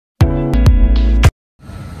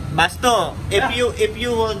Basto, if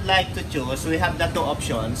you would like to choose, we have the two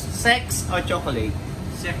options: sex or chocolate.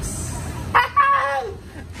 Sex.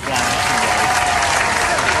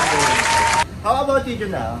 How about you,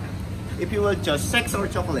 Junal? If you will choose sex or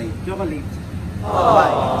chocolate? Chocolate.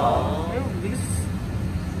 Why? Because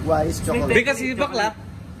Why is chocolate? Because he's bakla.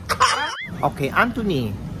 Okay,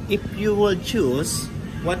 Anthony, if you will choose,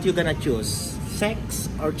 what you gonna choose? Sex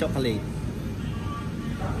or chocolate?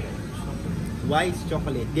 Why is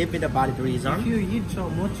chocolate? Give me the valid reason. If you eat so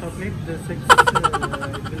much chocolate, the sex will come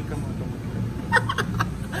automatically.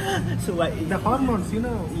 So why? The hormones, you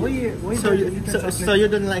know. Why So don't you eat the chocolate? so you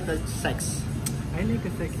don't like the sex? I like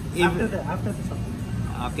the sex. Even- After the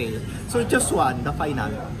chocolate. Okay. So just one, the final.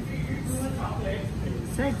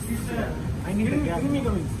 Sex. I need a gap.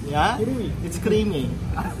 Yeah? It's creamy.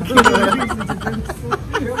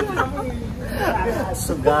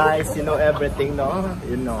 So guys, you know everything, no?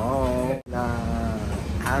 You know.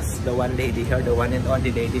 Ask the one lady here, the one and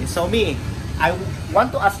only lady. So me, I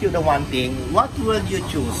want to ask you the one thing. What will you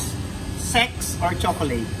choose? Sex or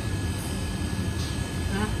chocolate?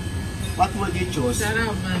 Huh? What will you choose? Shut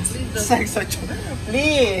up, man. Please don't. Sex or chocolate?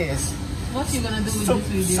 Please! What you gonna do with this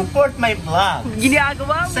video? Support my vlog.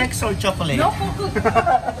 Ginagawa mo? Sex or chocolate? No.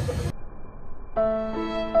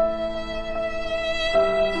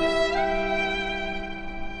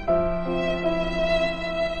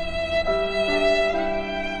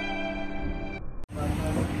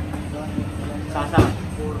 Sasa,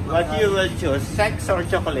 what you will choose? Sex or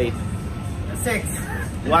chocolate? Sex.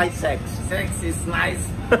 Why sex? Sex is nice.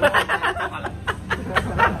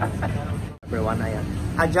 Everyone, ayan.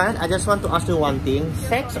 Ajan, I just want to ask you one thing.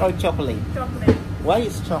 Sex or chocolate? Chocolate. Why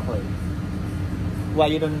is chocolate? Why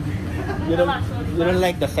you don't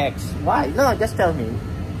like the sex? Why? No, just tell me.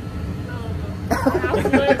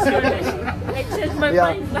 I changed my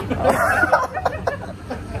Yeah. mind.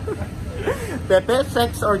 Pepe,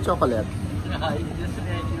 sex or chocolate?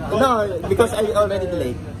 No, because I already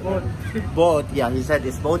delayed. Both. Both. Yeah, he said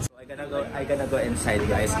it's both. So I gonna go inside,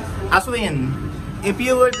 guys. Aswin, if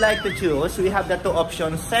you would like to choose, we have the two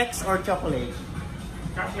options: sex or chocolate.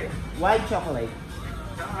 Chocolate. Why chocolate?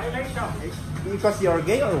 I like chocolate. Because you're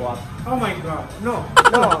gay or what? Oh my god. No.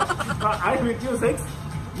 No, I with you sex.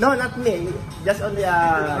 no, not me. Just only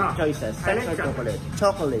No, choices: I sex like or chocolate.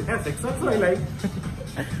 Chocolate. Yeah, sex also I like.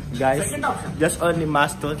 Guys, Second option. just only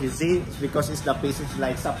Masto, you see, because it's the face is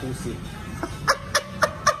like sa pussy.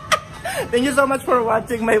 Thank you so much for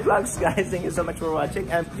watching my vlogs, guys. Thank you so much for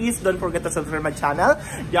watching, and please don't forget to subscribe my channel,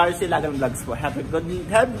 JRC Lagang Vlogs po. Have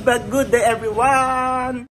a good day,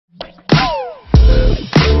 everyone.